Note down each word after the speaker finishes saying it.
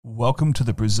Welcome to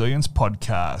the Brazilians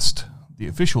Podcast, the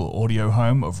official audio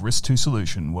home of Risk2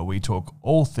 Solution, where we talk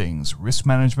all things risk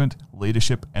management,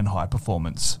 leadership, and high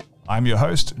performance. I'm your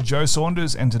host, Joe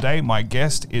Saunders, and today my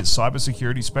guest is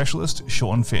cybersecurity specialist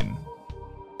Sean Finn.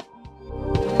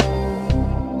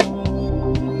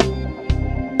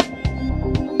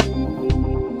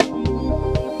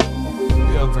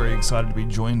 Excited to be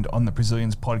joined on the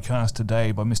Brazilians Podcast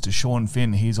today by Mr. Sean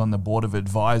Finn. He's on the board of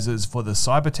advisors for the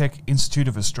Cybertech Institute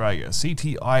of Australia,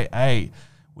 CTIA,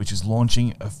 which is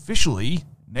launching officially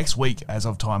next week as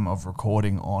of time of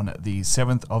recording on the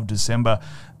 7th of December.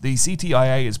 The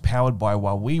CTIA is powered by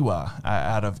Huawei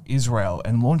out of Israel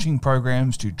and launching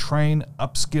programs to train,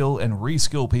 upskill and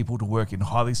reskill people to work in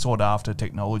highly sought after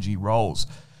technology roles.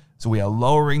 So we are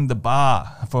lowering the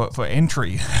bar for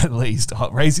entry, at least,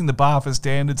 raising the bar for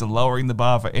standards and lowering the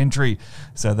bar for entry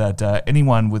so that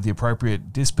anyone with the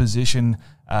appropriate disposition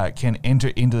can enter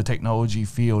into the technology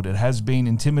field. It has been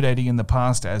intimidating in the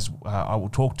past, as I will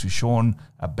talk to Sean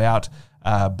about,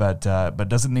 but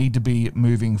doesn't need to be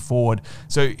moving forward.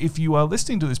 So if you are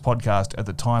listening to this podcast at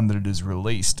the time that it is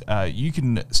released, you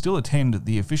can still attend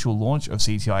the official launch of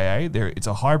CTIA. It's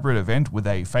a hybrid event with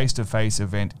a face-to-face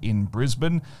event in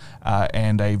Brisbane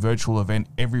and a virtual event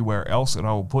everywhere else, and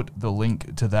I will put the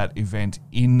link to that event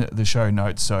in the show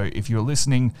notes. So if you're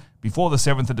listening before the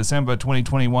 7th of December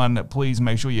 2021, please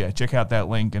make sure you check out that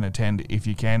link and attend if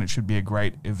you can. It should be a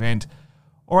great event.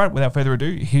 All right, without further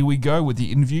ado, here we go with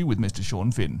the interview with Mr.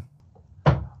 Sean Finn.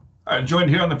 Joined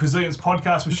here on the Brazilians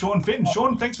Podcast with Sean Finn.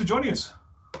 Sean, thanks for joining us.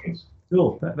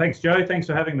 Cool. Thanks, Joe. Thanks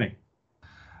for having me.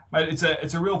 Mate,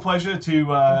 it's a real pleasure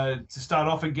to start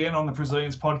off again on the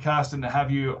Brazilians Podcast and to have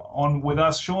you on with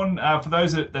us. Sean, for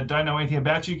those that don't know anything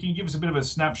about you, can you give us a bit of a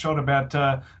snapshot about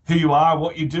who you are,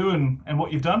 what you do, and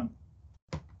what you've done?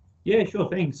 Yeah, sure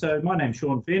thing. So my name's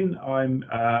Sean Finn. I'm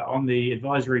on the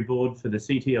advisory board for the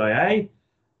CTIA.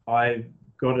 I've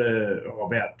got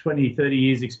about 20, 30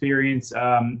 years experience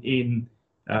in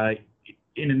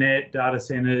internet, data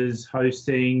centers,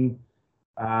 hosting.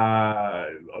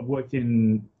 I've worked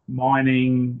in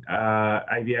mining,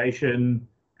 aviation,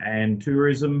 and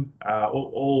tourism,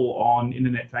 all on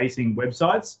internet-facing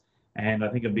websites. And I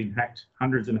think I've been hacked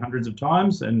hundreds and hundreds of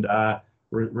times and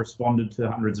responded to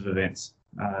hundreds of events.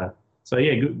 So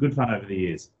yeah, good fun over the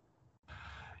years.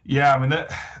 Yeah, I mean,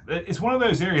 it's one of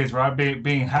those areas, right?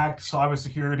 Being hacked,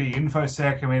 cybersecurity,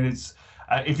 infosec. I mean, it's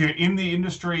if you're in the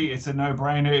industry, it's a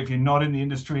no-brainer. If you're not in the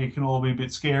industry, it can all be a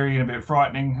bit scary and a bit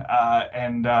frightening.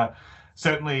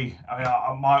 Certainly,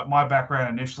 I mean, my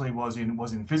background initially was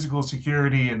in physical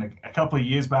security, and a couple of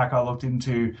years back, I looked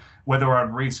into whether I'd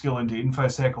reskill into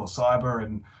infosec or cyber,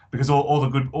 and because all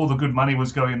the good money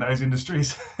was going in those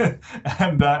industries,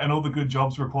 and all the good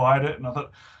jobs required it, and I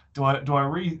thought, do I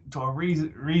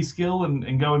reskill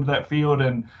and go into that field?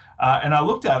 And I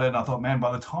looked at it and I thought, man,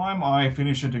 by the time I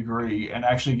finish a degree and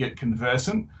actually get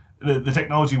conversant, the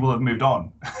technology will have moved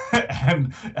on,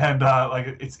 and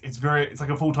like it's like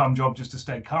a full-time job just to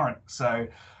stay current. So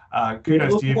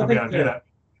kudos to you for being able to do that.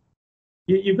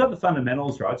 You've got the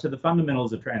fundamentals, right? So the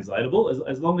fundamentals are translatable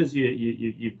as long as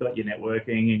you've got your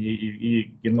networking and you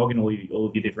can log in all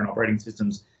of your different operating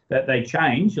systems. That they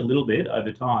change a little bit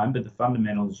over time, but the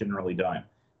fundamentals generally don't.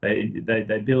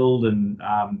 They build, and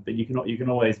but you can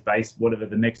always base whatever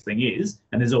the next thing is,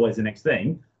 and there's always the next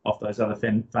thing off those other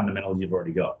fundamentals you've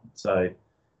already got. So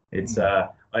it's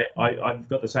I've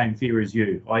got the same fear as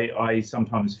you. I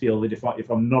sometimes feel that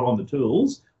if I'm not on the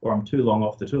tools or I'm too long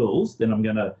off the tools, then I'm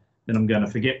gonna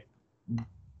forget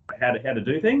how to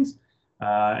do things,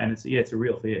 and it's a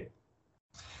real fear.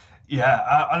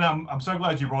 Yeah, and I'm so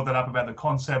glad you brought that up about the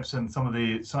concepts and some of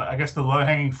I guess the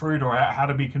low-hanging fruit, or how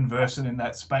to be conversant in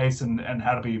that space and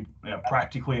how to be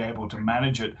practically able to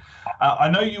manage it. I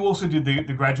know you also did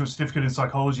the graduate certificate in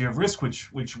psychology of risk,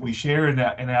 which we share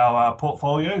in our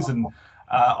portfolios, and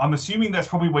I'm assuming that's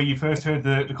probably where you first heard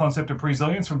the concept of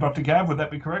resilience from Dr. Gav. Would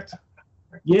that be correct?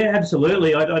 Yeah,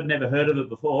 absolutely. I'd never heard of it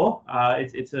before.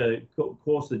 It's a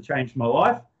course that changed my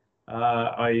life.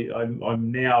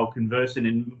 I'm now conversant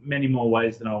in many more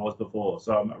ways than I was before,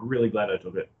 so I'm really glad I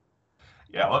took it.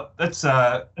 Yeah, well, that's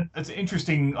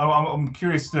interesting. I'm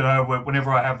curious to know,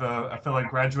 whenever I have a fellow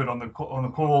graduate on the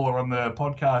call or on the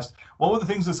podcast, what were the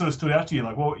things that sort of stood out to you?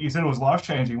 Like, what you said it was life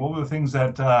changing. What were the things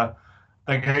that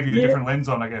gave you a different lens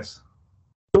on, I guess?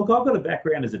 Look, I've got a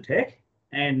background as a tech,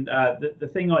 and the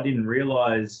thing I didn't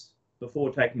realise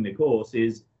before taking the course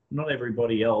is not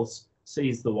everybody else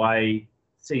sees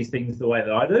things the way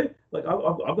that I do. Like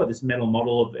I've got this mental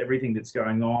model of everything that's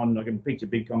going on. I can picture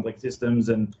big complex systems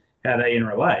and how they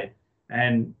interrelate.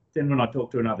 And then when I talk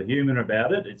to another human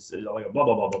about it, it's like a blah,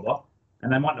 blah, blah, blah, blah.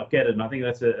 and they might not get it. And I think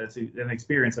that's an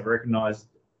experience I've recognised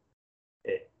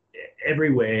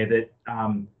everywhere, that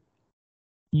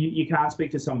you can't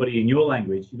speak to somebody in your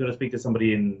language. You've got to speak to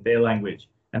somebody in their language,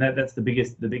 and that's the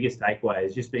biggest takeaway,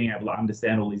 is just being able to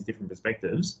understand all these different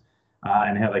perspectives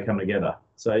and how they come together.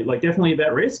 So, like, definitely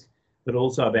about risk, but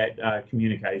also about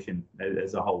communication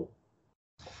as a whole.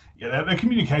 Yeah, the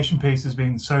communication piece has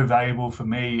been so valuable for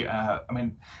me. I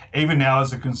mean, even now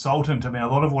as a consultant, I mean, a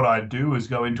lot of what I do is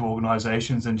go into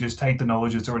organizations and just take the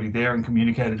knowledge that's already there and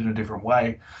communicate it in a different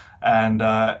way, and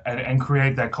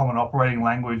create that common operating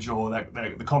language, or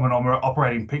the common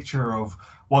operating picture of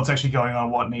what's actually going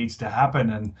on, what needs to happen.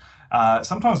 And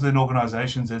sometimes within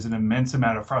organizations, there's an immense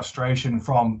amount of frustration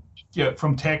from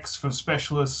techs, from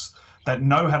specialists that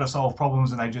know how to solve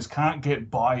problems, and they just can't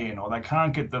get buy-in, or they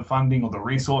can't get the funding or the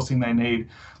resourcing they need,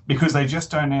 because they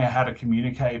just don't know how to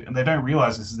communicate, and they don't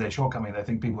realize this is their shortcoming. They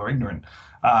think people are ignorant,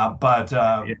 but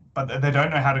they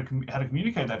don't know how to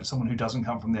communicate that to someone who doesn't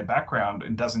come from their background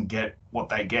and doesn't get what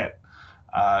they get.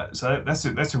 So that's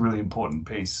a really important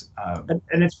piece.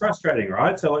 And it's frustrating,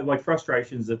 right? So like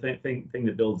frustration is the thing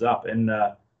that builds up. And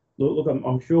look,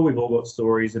 I'm sure we've all got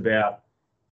stories about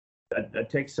a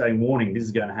text saying, warning, this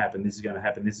is going to happen, this is going to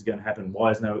happen, this is going to happen.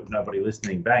 Why is nobody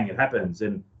listening? Bang, it happens.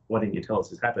 And why didn't you tell us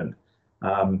this happened?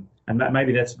 And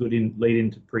maybe that's a good lead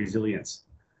into pre-resilience.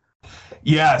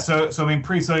 Yeah, so I mean,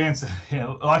 pre-resilience,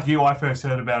 like you, I first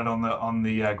heard about it on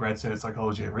the grad cert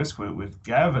Psychology at Risk with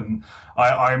Gav, and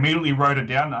I immediately wrote it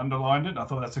down, underlined it. I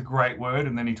thought that's a great word,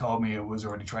 and then he told me it was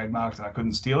already trademarked and I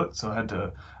couldn't steal it, so I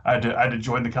had to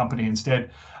join the company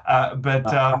instead.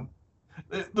 The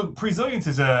pre-resilience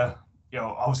is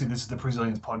obviously this is the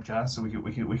pre-resilience podcast, so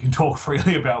we can talk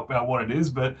freely about what it is.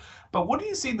 But what do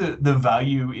you see the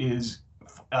value is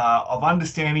of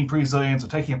understanding pre-resilience, or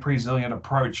taking a pre-resilient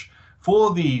approach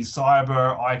for the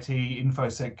cyber, IT,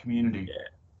 InfoSec community? Yeah.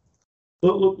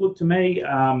 Look. To me,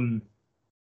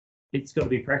 it's got to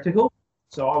be practical.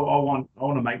 So I want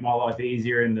to make my life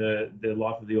easier, and the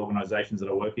life of the organisations that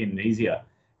I work in easier.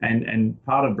 And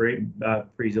part of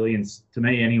pre-resilience, to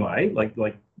me anyway, like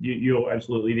you're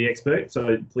absolutely the expert,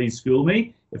 so please school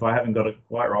me if I haven't got it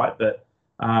quite right. But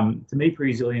to me,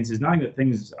 pre-resilience is knowing that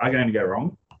things are going to go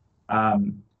wrong,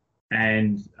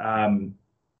 and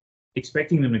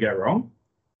expecting them to go wrong.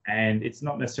 And it's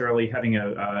not necessarily having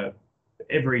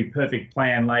every perfect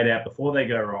plan laid out before they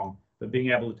go wrong, but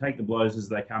being able to take the blows as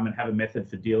they come and have a method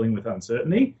for dealing with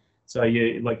uncertainty. So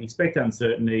you expect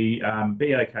uncertainty,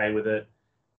 be okay with it.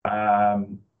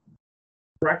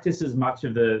 Practice as much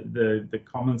of the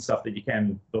common stuff that you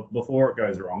can before it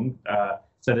goes wrong.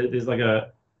 So that there's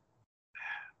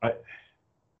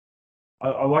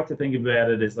I like to think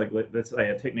about it as let's say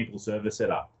a technical service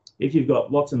setup. If you've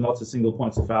got lots and lots of single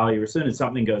points of failure, as soon as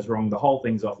something goes wrong, the whole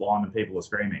thing's offline and people are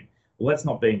screaming. Well, that's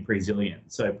not being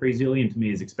pre-resilient. So pre-resilient to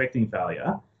me is expecting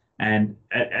failure, and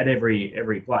at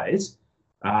every place,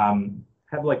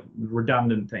 have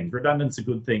redundant things. Redundant's a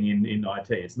good thing in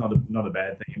IT. It's not a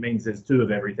bad thing. It means there's two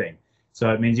of everything.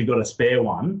 So it means you've got a spare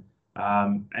one,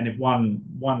 and if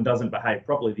one doesn't behave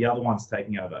properly, the other one's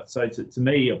taking over. So to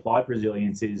me, applied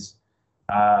resilience is,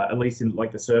 at least in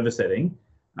the server setting,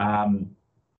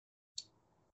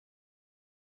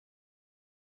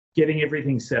 getting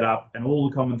everything set up and all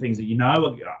the common things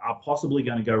that are possibly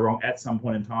going to go wrong at some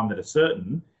point in time that are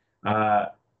certain.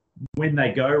 When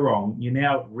they go wrong, you're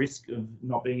now at risk of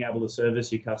not being able to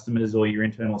service your customers or your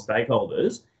internal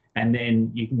stakeholders, and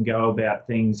then you can go about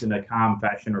things in a calm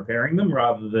fashion, repairing them,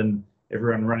 rather than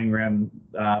everyone running around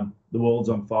the world's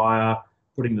on fire,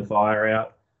 putting the fire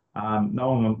out.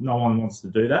 No one wants to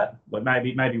do that.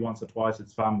 Maybe once or twice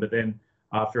it's fun, but then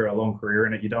after a long career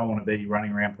in it, you don't want to be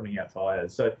running around putting out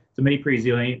fires. So to me,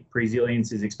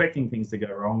 pre-resilience is expecting things to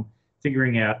go wrong,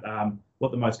 figuring out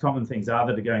what the most common things are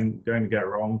that are going to go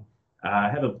wrong,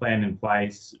 have a plan in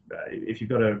place. If you've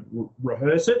got to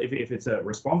rehearse it, if it's a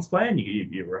response plan,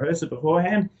 you rehearse it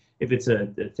beforehand. If it's a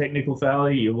technical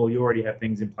failure, you already have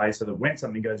things in place so that when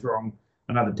something goes wrong,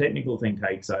 another technical thing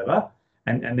takes over,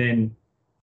 and then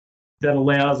that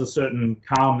allows a certain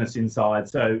calmness inside.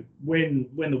 So when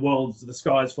the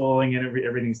sky's falling and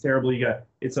everything's terrible, you go,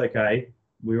 it's okay.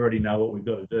 We already know what we've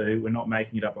got to do. We're not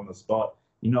making it up on the spot.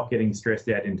 You're not getting stressed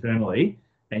out internally,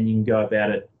 and you can go about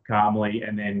it calmly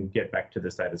and then get back to the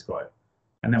status quo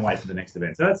and then wait for the next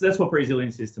event. So that's what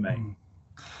resilience is to me.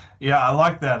 Yeah, I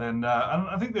like that. And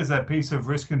I think there's that piece of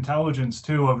risk intelligence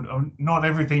too, of not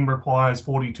everything requires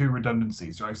 42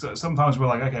 redundancies, right? So sometimes we're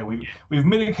like, okay, we've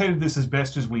mitigated this as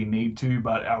best as we need to,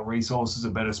 but our resources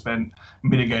are better spent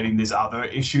mitigating this other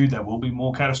issue that will be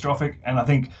more catastrophic. And I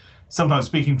think sometimes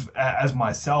speaking as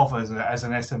myself as an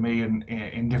SME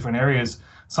in different areas,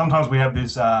 sometimes we have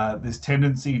this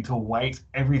tendency to weight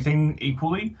everything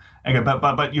equally and go,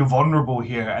 but you're vulnerable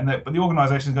here, and but the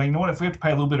organisation is going, you know what, if we have to pay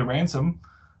a little bit of ransom,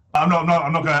 I'm not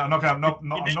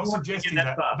suggesting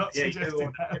that.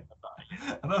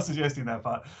 I'm not suggesting that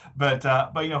part, but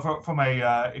you know, from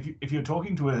a if you're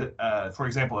talking to for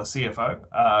example, a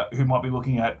CFO who might be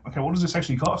looking at, okay, what does this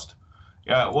actually cost?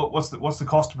 What's the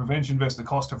cost of prevention versus the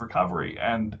cost of recovery,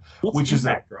 and which is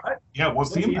that, right? Yeah,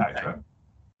 what's the impact, right?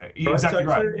 Exactly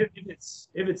right. So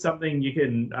if it's something you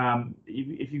can,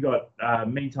 if you've got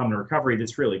mean time to recovery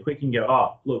that's really quick, you can go,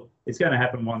 oh, look, it's going to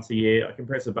happen once a year. I can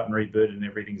press a button, reboot, and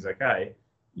everything's okay.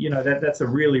 You know, that's a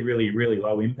really, really, really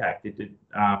low impact.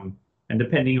 And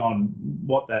depending on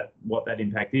what that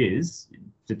impact is,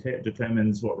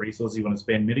 determines what resources you want to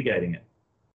spend mitigating it.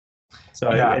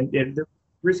 So, yeah. and the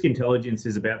risk intelligence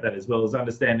is about that, as well as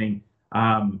understanding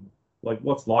like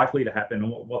what's likely to happen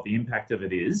and what the impact of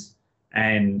it is.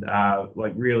 And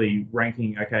like really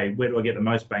ranking, okay, where do I get the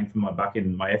most bang for my buck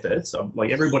in my efforts?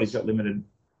 Like everybody's got limited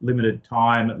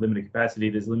time, limited capacity.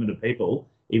 There's limited people,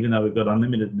 even though we've got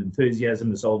unlimited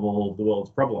enthusiasm to solve all of the world's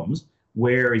problems.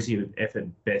 Where is your effort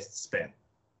best spent?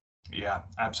 Yeah,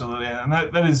 absolutely. And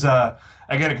that is,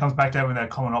 again, it comes back to having that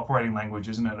common operating language,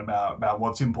 isn't it, about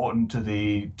what's important to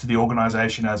the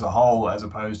organization as a whole, as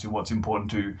opposed to what's important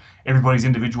to everybody's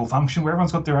individual function, where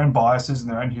everyone's got their own biases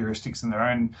and their own heuristics and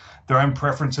their own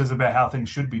preferences about how things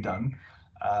should be done.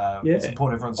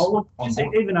 Support everyone's on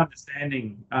board. Even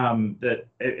understanding that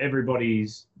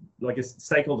everybody's, like,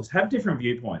 stakeholders have different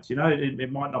viewpoints. You know,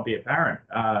 it might not be apparent,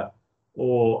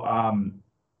 or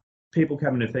people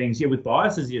come into things with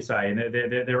biases, you say, and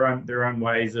their own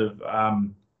ways of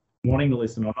wanting to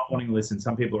listen or not wanting to listen.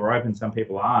 Some people are open, some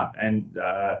people aren't, and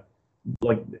I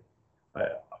like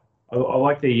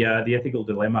the ethical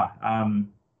dilemma.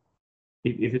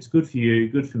 If it's good for you,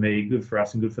 good for me, good for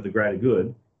us, and good for the greater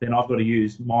good, then I've got to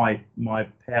use my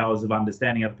powers of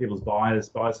understanding other people's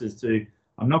biases to.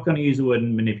 I'm not going to use the word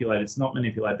manipulate. It's not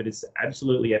manipulate, but it's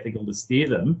absolutely ethical to steer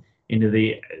them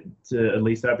to at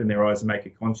least open their eyes and make a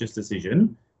conscious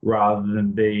decision, rather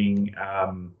than being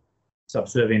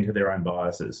subservient to their own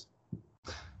biases.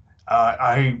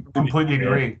 I completely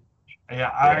agree. Yeah,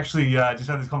 I actually just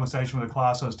had this conversation with a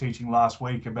class I was teaching last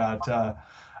week about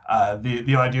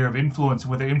the idea of influence,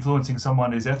 whether influencing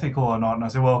someone is ethical or not. And I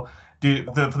said, well,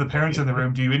 for the parents in the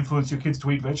room, do you influence your kids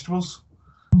to eat vegetables?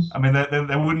 I mean,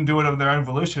 they wouldn't do it of their own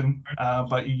volition,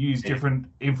 but you use different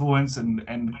influence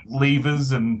and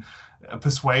levers and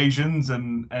persuasions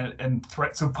and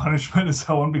threats of punishment and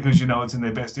so on, because you know it's in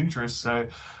their best interest. So,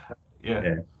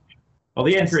 yeah. Well,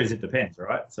 the answer is it depends,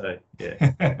 right? So,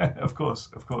 yeah. Of course.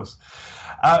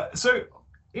 So,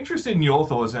 interested in your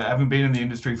thoughts, having been in the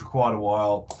industry for quite a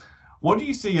while, what do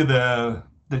you see are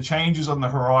the changes on the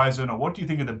horizon, or what do you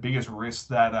think are the biggest risks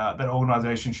that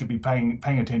organizations should be paying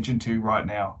attention to right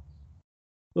now?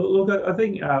 Look, I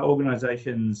think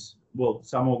organizations,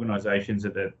 some organizations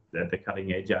at the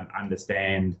cutting edge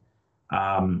understand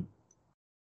that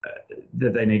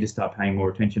they need to start paying more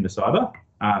attention to cyber.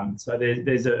 So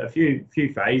there's a few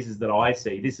phases that I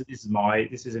see. This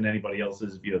isn't anybody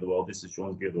else's view of the world. This is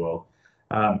Sean's view of the world.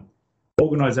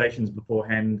 Organizations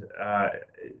beforehand,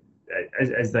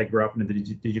 as they grow up in the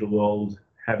digital world,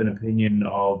 have an opinion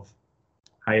of,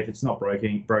 hey, if it's not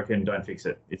broken, don't fix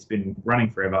it. It's been running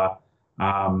forever.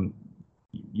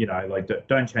 You know, like,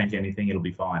 don't change anything, it'll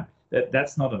be fine.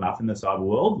 That's not enough in the cyber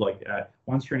world. Like,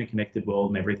 once you're in a connected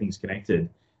world and everything's connected,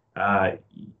 the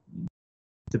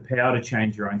power to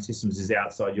change your own systems is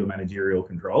outside your managerial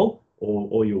control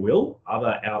or your will.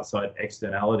 Other outside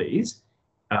externalities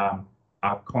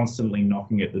are constantly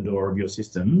knocking at the door of your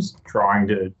systems, trying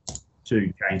to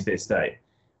change their state.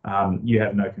 You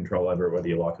have no control over it, whether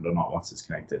you like it or not, once it's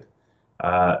connected.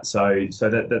 So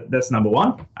that's number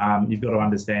one. You've got to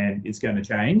understand it's going to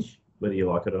change, whether you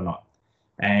like it or not.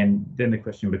 And then the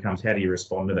question becomes, how do you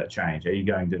respond to that change? Are you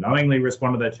going to knowingly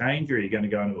respond to that change, or are you going to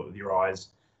go into it with your eyes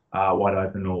wide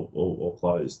open or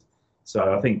closed?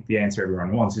 So I think the answer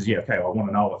everyone wants is, okay, I want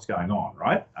to know what's going on,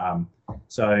 right?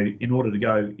 So in order to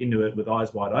go into it with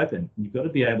eyes wide open, you've got to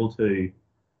be able to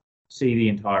see the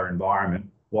entire environment,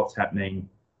 what's happening,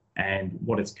 and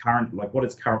what's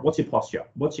your posture?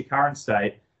 What's your current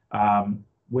state?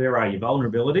 Where are your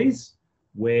vulnerabilities?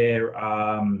 Where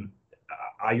are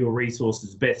your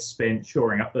resources best spent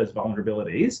shoring up those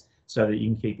vulnerabilities so that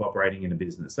you can keep operating in a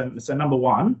business? So number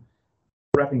one,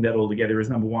 wrapping that all together is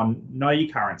number one, know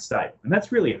your current state. And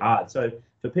that's really hard. So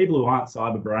for people who aren't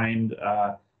cyber brained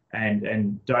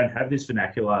and don't have this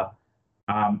vernacular,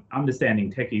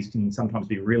 Understanding techies can sometimes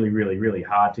be really, really, really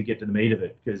hard to get to the meat of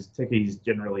it, because techies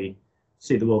generally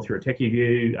see the world through a techie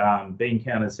view. Bean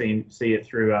counters see it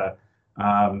through a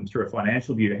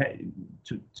financial view.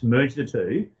 To merge the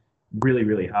two, really,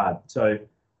 really hard. So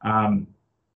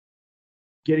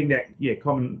getting that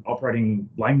common operating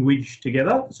language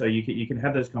together so you can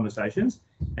have those conversations.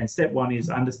 And step one is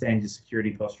understand the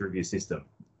security posture of your system,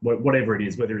 whatever it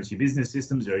is, whether it's your business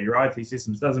systems or your IT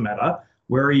systems, doesn't matter.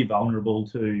 Where are you vulnerable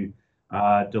to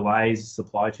delays,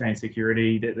 supply chain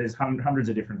security? There's hundreds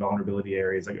of different vulnerability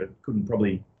areas. I couldn't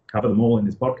probably cover them all in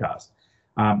this podcast.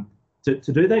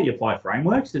 To do that, you apply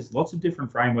frameworks. There's lots of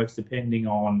different frameworks depending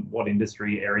on what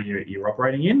industry area you're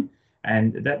operating in.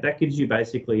 And that gives you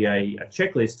basically a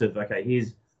checklist of, okay,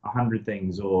 here's 100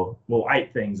 things, or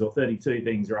 8 things, or 32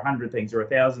 things, or 100 things, or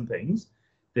 1,000 things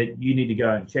that you need to go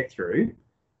and check through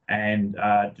and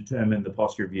determine the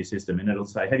posture of your system. And it'll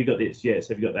say, have you got this? Yes.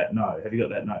 Have you got that? No. Have you got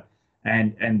that? No.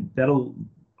 And that'll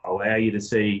allow you to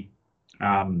see,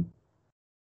 what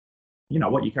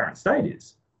your current state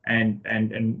is. And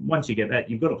once you get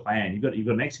that, you've got a plan. You've got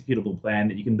an executable plan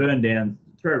that you can burn down,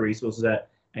 throw resources at,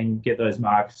 and get those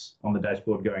marks on the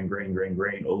dashboard going green, green,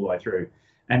 green all the way through.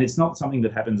 And it's not something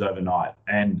that happens overnight.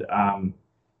 And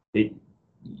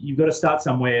you've got to start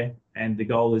somewhere, and the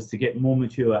goal is to get more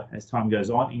mature as time goes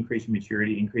on, increase your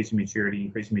maturity, increase your maturity,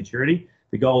 increase your maturity.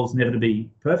 The goal is never to be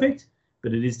perfect,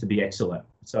 but it is to be excellent.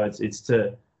 So it's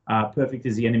to perfect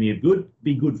is the enemy of good.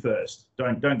 Be good first.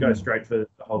 Don't go straight for the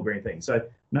whole green thing. So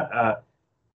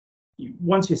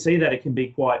once you see that, it can be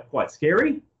quite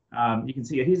scary. You can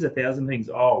see, here's 1,000 things.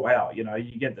 Oh, wow. You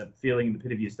get that feeling in the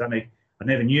pit of your stomach. I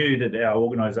never knew that our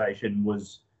organization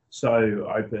was so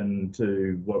open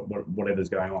to whatever's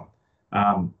going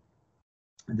on.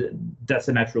 That's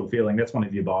a natural feeling. That's one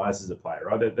of your biases at play,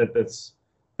 right?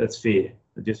 That's fear,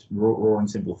 just raw and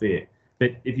simple fear.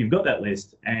 But if you've got that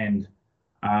list, and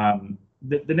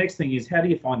the next thing is, how do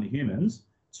you find the humans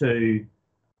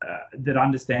that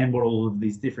understand what all of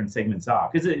these different segments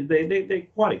are? Because they're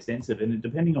quite extensive, and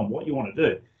depending on what you want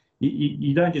to do,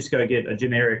 you don't just go get a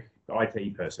generic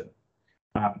IT person.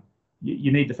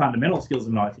 You need the fundamental skills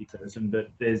of an IT person,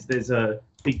 but there's a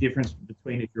big difference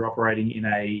between if you're operating in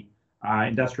a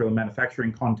industrial and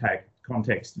manufacturing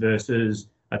context versus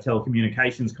a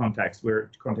telecommunications context where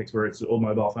it's all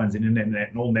mobile phones and internet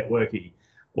and all networking,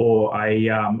 or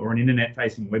an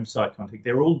internet-facing website context.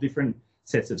 They're all different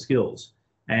sets of skills.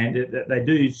 And they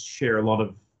do share a lot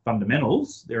of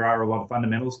fundamentals. There are a lot of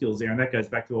fundamental skills there, and that goes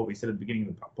back to what we said at the beginning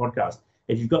of the podcast.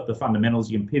 If you've got the fundamentals,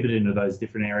 you can pivot into those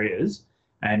different areas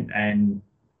and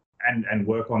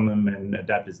work on them and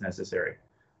adapt as necessary.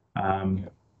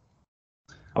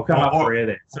 I'll come up for air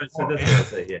there. So that's what I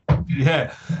say here.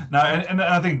 Yeah. No, and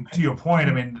I think to your point,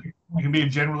 I mean, you can be a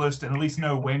generalist and at least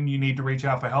know when you need to reach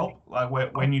out for help, like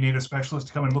when you need a specialist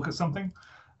to come and look at something.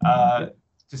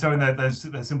 Just having that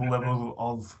simple level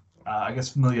of I guess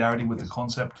familiarity with the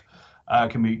concept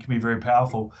can be very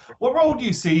powerful. What role do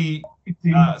you see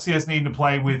CS needing to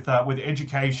play with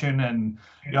education? And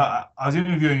I was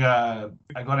interviewing a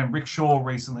guy named Rick Shaw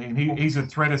recently, and he's a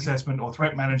threat assessment or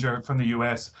threat manager from the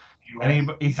US,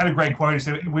 and he had a great quote. He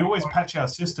said, "We always patch our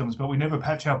systems, but we never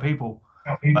patch our people."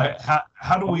 Like,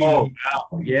 how do we? Oh,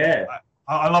 yeah.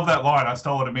 I love that line. I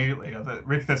stole it immediately.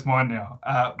 Rick, that's mine now.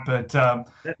 But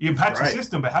you patch the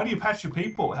system, but how do you patch your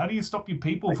people? How do you stop your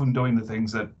people from doing the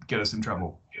things that get us in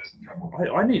trouble?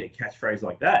 I need a catchphrase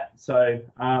like that. So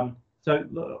I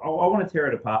want to tear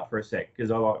it apart for a sec,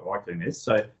 because I like doing this.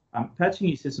 So patching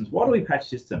your systems. Why do we patch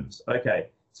systems? Okay,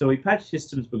 so we patch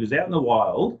systems because out in the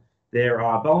wild, there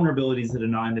are vulnerabilities that are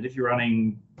known that if you're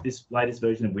running this latest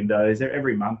version of Windows,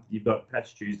 every month you've got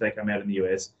Patch Tuesday come out in the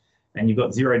US, and you've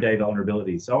got 0-day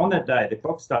vulnerability. So on that day, the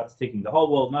clock starts ticking. The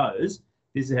whole world knows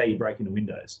this is how you break into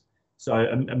Windows. So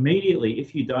immediately,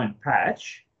 if you don't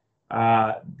patch,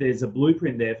 there's a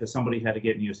blueprint there for somebody how to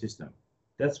get into your system.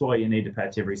 That's why you need to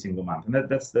patch every single month. And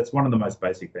that's one of the most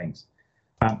basic things.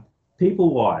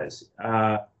 People-wise,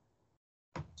 all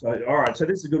right, so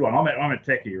this is a good one. I'm a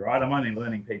techie, right? I'm only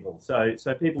learning people. So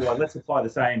people-wise, let's apply the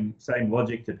same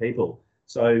logic to people.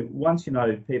 So once you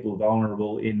know people are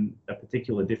vulnerable in a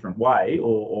particular different way,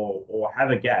 or have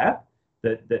a gap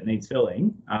that needs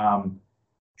filling,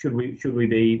 should we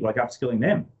be like upskilling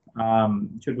them?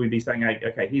 Should we be saying,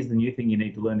 okay, here's the new thing you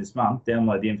need to learn this month,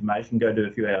 download the information, go do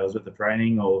a few hours with the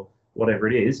training or whatever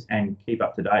it is, and keep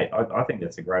up to date? I think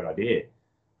that's a great idea.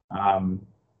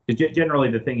 Because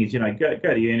generally the thing is,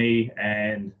 go to uni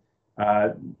and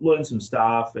learn some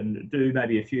stuff and do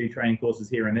maybe a few training courses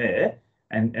here and there,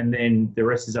 and then the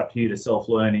rest is up to you to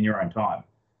self-learn in your own time.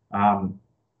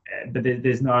 but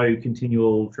there's no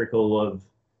continual trickle of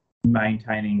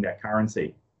maintaining that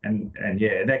currency. And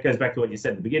yeah, that goes back to what you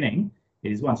said at the beginning,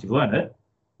 is once you've learned it,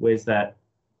 where's that,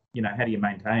 how do you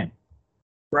maintain?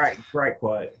 Great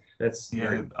quote. That's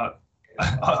yeah.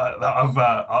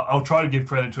 I'll try to give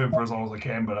credit to him for as long as I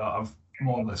can, but I've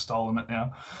more or less stolen it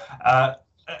now.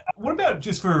 What about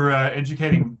just for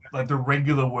educating like the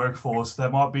regular workforce? There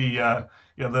might be,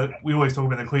 we always talk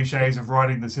about the cliches of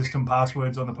writing the system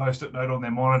passwords on the post-it note on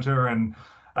their monitor, and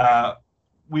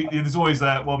there's always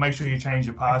that. Well, make sure you change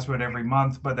your password every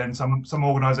month, but then some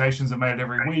organisations have made it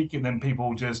every week, and then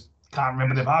people just can't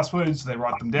remember their passwords, so they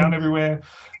write them down everywhere.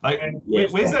 Like,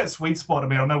 where's that sweet spot? I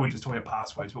mean, I know we're just talking about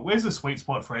passwords, but where's the sweet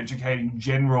spot for educating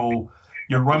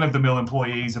your run-of-the-mill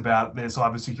employees about their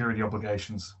cybersecurity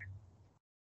obligations?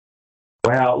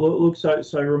 Wow, look.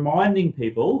 So reminding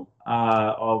people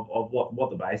of what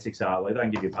the basics are. Like,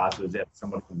 don't give your passwords out to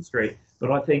somebody on the street.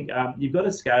 But I think you've got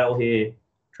to scale here,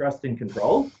 trust and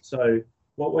control. So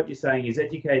what you're saying is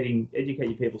educate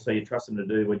your people so you trust them to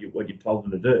do what you've told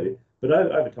them to do. But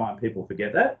over time, people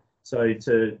forget that. So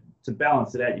to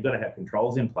balance it out, you've got to have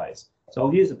controls in place. So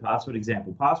I'll use a password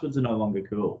example. Passwords are no longer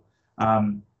cool.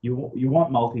 You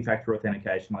want multi-factor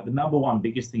authentication. Like, the number one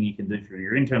biggest thing you can do for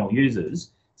your internal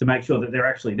users to make sure that they're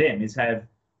actually them is have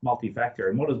multi-factor.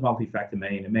 And what does multi-factor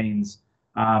mean? It means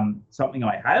something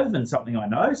I have and something I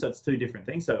know. So it's two different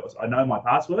things. So I know my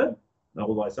password,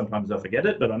 although sometimes I forget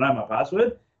it, but I know my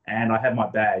password, and I have my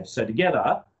badge. So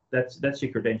together, that's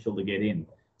your credential to get in.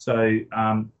 So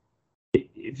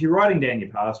if you're writing down your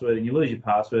password and you lose your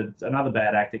password, another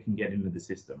bad actor can get into the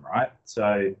system, right?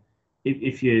 So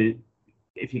if you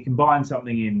combine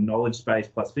something in knowledge space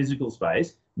plus physical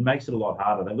space, it makes it a lot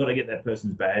harder. They've got to get that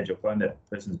person's badge or find that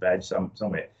person's badge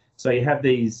somewhere. So you have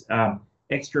these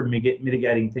extra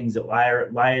mitigating things that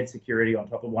layered security on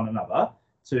top of one another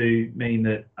to mean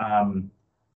that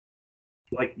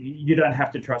like, you don't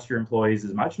have to trust your employees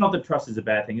as much. Not that trust is a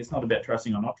bad thing. It's not about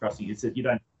trusting or not trusting. It's that you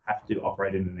don't have to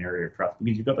operate in an area of trust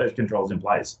because you've got those controls in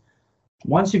place.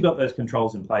 Once you've got those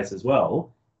controls in place as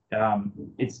well,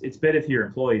 it's better for your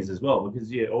employees as well,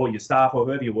 because or your staff or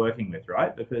whoever you're working with,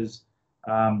 right? Because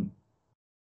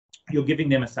you're giving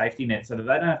them a safety net so that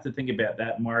they don't have to think about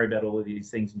that and worry about all of these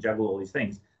things and juggle all these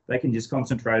things. They can just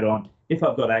concentrate on, if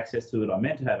I've got access to it, I'm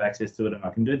meant to have access to it, and I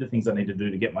can do the things I need to do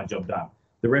to get my job done.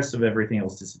 The rest of everything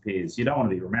else disappears. You don't want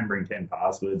to be remembering 10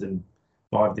 passwords and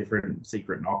 5 different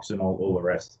secret knocks and all the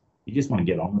rest. You just want to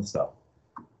get on with stuff.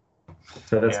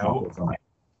 So that's my thoughts on that.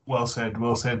 Well said,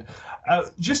 well said.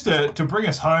 Just to bring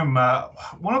us home,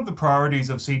 one of the priorities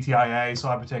of CTIA,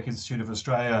 Cybertech Institute of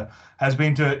Australia, has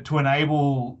been to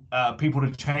enable people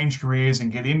to change careers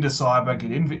and get into cyber,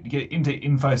 get into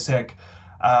InfoSec,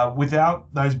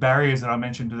 without those barriers that I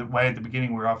mentioned way at the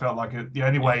beginning, where I felt like the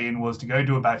only way in was to go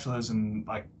do a bachelor's, and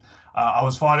like I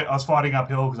was fighting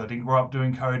uphill because I didn't grow up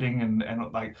doing coding,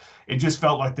 and like it just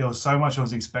felt like there was so much I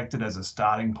was expected as a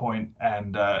starting point,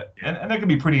 and that can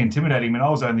be pretty intimidating. I mean, I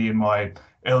was only in my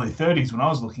early 30s when I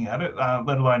was looking at it,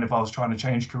 let alone if I was trying to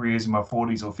change careers in my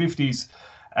 40s or 50s,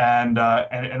 and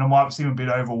it might seem a bit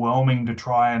overwhelming to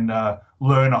try and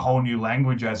learn a whole new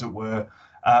language, as it were.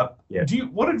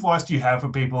 What advice do you have for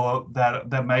people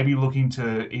that may be looking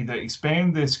to either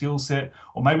expand their skill set,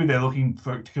 or maybe they're looking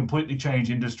to completely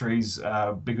change industries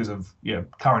because of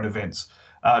current events?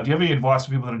 Do you have any advice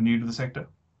for people that are new to the sector?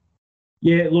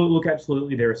 Yeah, look,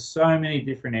 absolutely. There are so many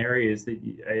different areas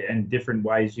and different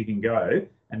ways you can go,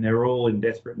 and they're all in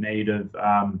desperate need of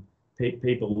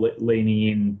people leaning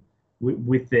in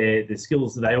with the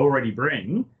skills that they already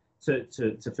bring to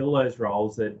fill those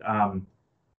roles. That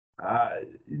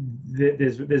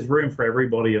there's room for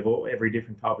everybody of every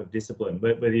different type of discipline,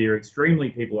 but whether you're extremely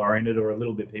people oriented or a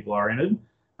little bit people oriented,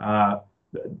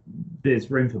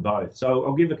 there's room for both. So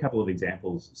I'll give a couple of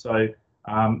examples. So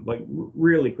like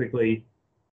really quickly,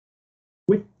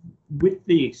 with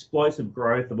the explosive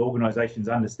growth of organizations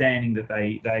understanding that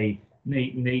they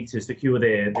need to secure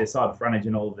their cyber frontage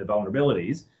and all of their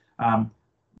vulnerabilities,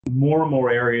 more and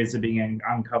more areas are being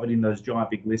uncovered in those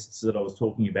giant big lists that I was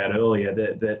talking about earlier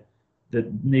that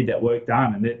need that work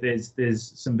done. And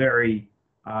there's some very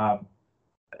I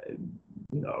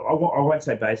won't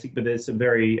say basic, but there's some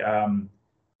very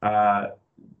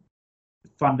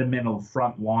fundamental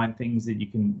frontline things that you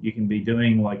can be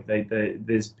doing. Like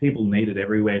there's people needed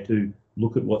everywhere to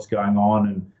look at what's going on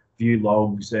and view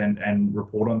logs and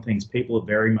report on things. People are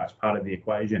very much part of the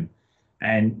equation,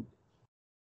 and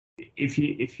if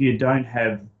you don't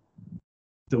have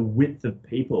the width of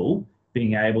people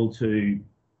being able to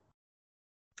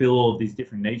fill all of these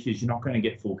different niches, you're not going to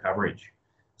get full coverage.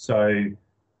 So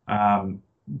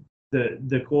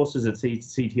the courses that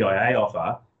CTIA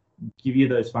offer give you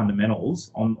those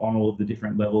fundamentals on all of the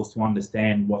different levels to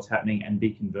understand what's happening and be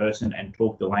conversant and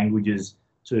talk the languages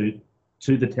to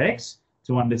the techs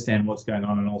to understand what's going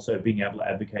on, and also being able to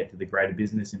advocate to the greater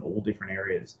business in all different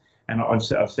areas. And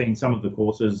I've seen some of the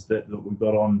courses that we've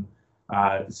got on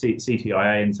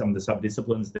CTIA and some of the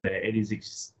sub-disciplines there. It is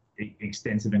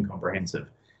extensive and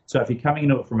comprehensive. So if you're coming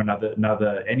into it from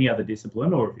any other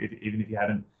discipline, or even if you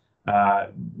haven't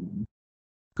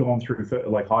gone through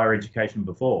like higher education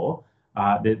before,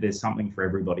 there's something for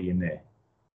everybody in there.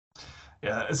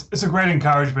 Yeah, it's a great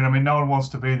encouragement. I mean, no one wants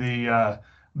to be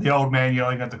the old man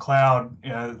yelling at the cloud,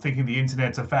 thinking the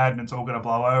internet's a fad and it's all going to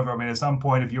blow over. I mean, at some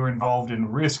point, if you're involved in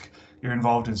risk, you're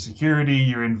involved in security,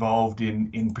 you're involved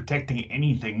in protecting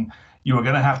anything, you are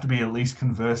going to have to be at least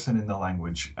conversant in the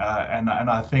language. And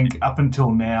I think up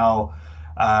until now,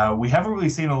 we haven't really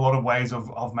seen a lot of ways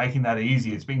of making that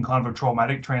easy. It's been kind of a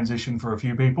traumatic transition for a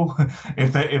few people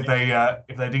if they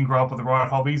didn't grow up with the right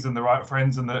hobbies and the right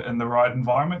friends and the right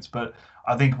environments. But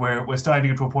I think we're starting to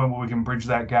get to a point where we can bridge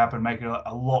that gap and make it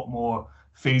a lot more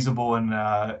feasible and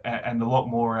a lot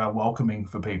more welcoming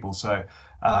for people. So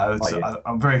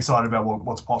I'm very excited about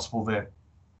what's possible there.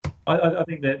 I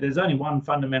think that there's only one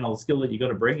fundamental skill that you've got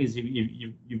to bring is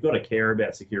you've got to care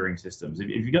about securing systems. If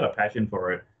you've got a passion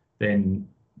for it, then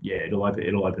yeah, it'll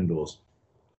open doors.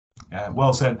 Yeah,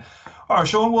 well said. All right,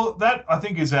 Sean. Well, that I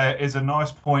think is a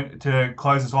nice point to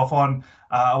close us off on.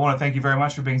 I want to thank you very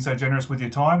much for being so generous with your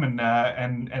time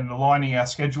and aligning our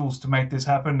schedules to make this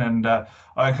happen. And I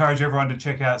encourage everyone to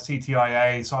check out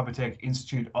CTIA, Cybertech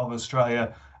Institute of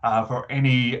Australia, for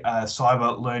any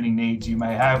cyber learning needs you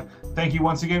may have. Thank you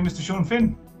once again, Mr. Sean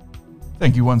Finn.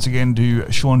 Thank you once again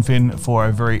to Sean Finn for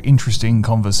a very interesting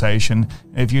conversation.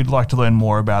 If you'd like to learn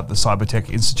more about the Cybertech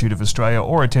Institute of Australia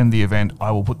or attend the event, I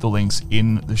will put the links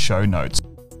in the show notes.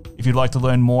 If you'd like to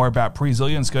learn more about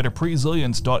Presilience, go to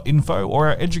presilience.info or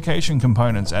our education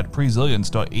components at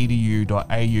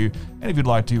presilience.edu.au. And if you'd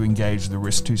like to engage the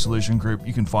Risk2 Solution Group,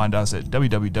 you can find us at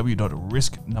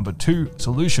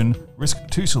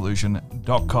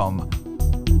www.risk2solution.com.